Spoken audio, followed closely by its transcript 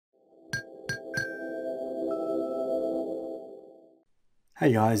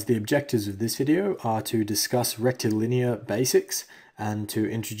Hey guys, the objectives of this video are to discuss rectilinear basics and to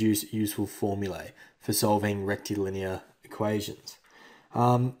introduce useful formulae for solving rectilinear equations.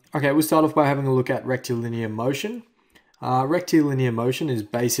 Okay, we'll start off by having a look at rectilinear motion. Rectilinear motion is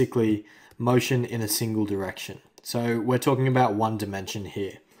basically motion in a single direction. So we're talking about one dimension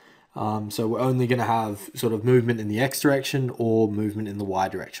here. So we're only going to have sort of movement in the x direction or movement in the y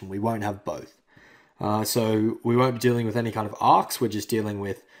direction. We won't have both. So we won't be dealing with any kind of arcs, we're just dealing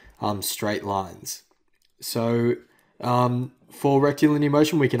with straight lines. So for rectilinear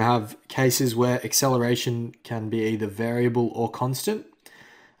motion, we can have cases where acceleration can be either variable or constant.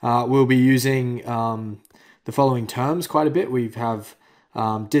 We'll be using the following terms quite a bit. We have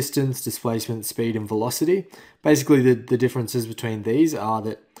distance, displacement, speed, and velocity. Basically, the differences between these are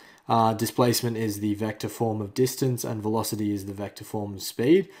that displacement is the vector form of distance and velocity is the vector form of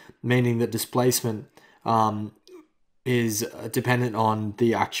speed, meaning that displacement is dependent on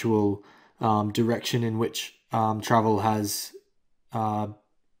the actual direction in which travel has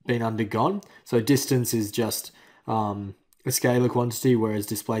been undergone. So distance is just a scalar quantity, whereas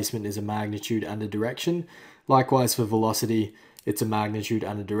displacement is a magnitude and a direction. Likewise for velocity, it's a magnitude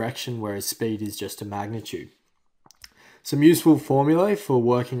and a direction, whereas speed is just a magnitude. Some useful formulae for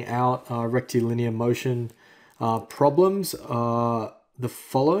working out rectilinear motion problems are the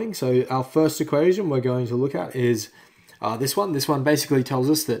following. So our first equation we're going to look at is this one. This one basically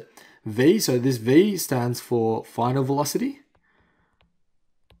tells us that v, so this v stands for final velocity.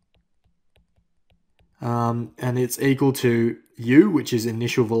 And it's equal to u, which is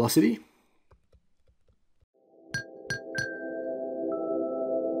initial velocity.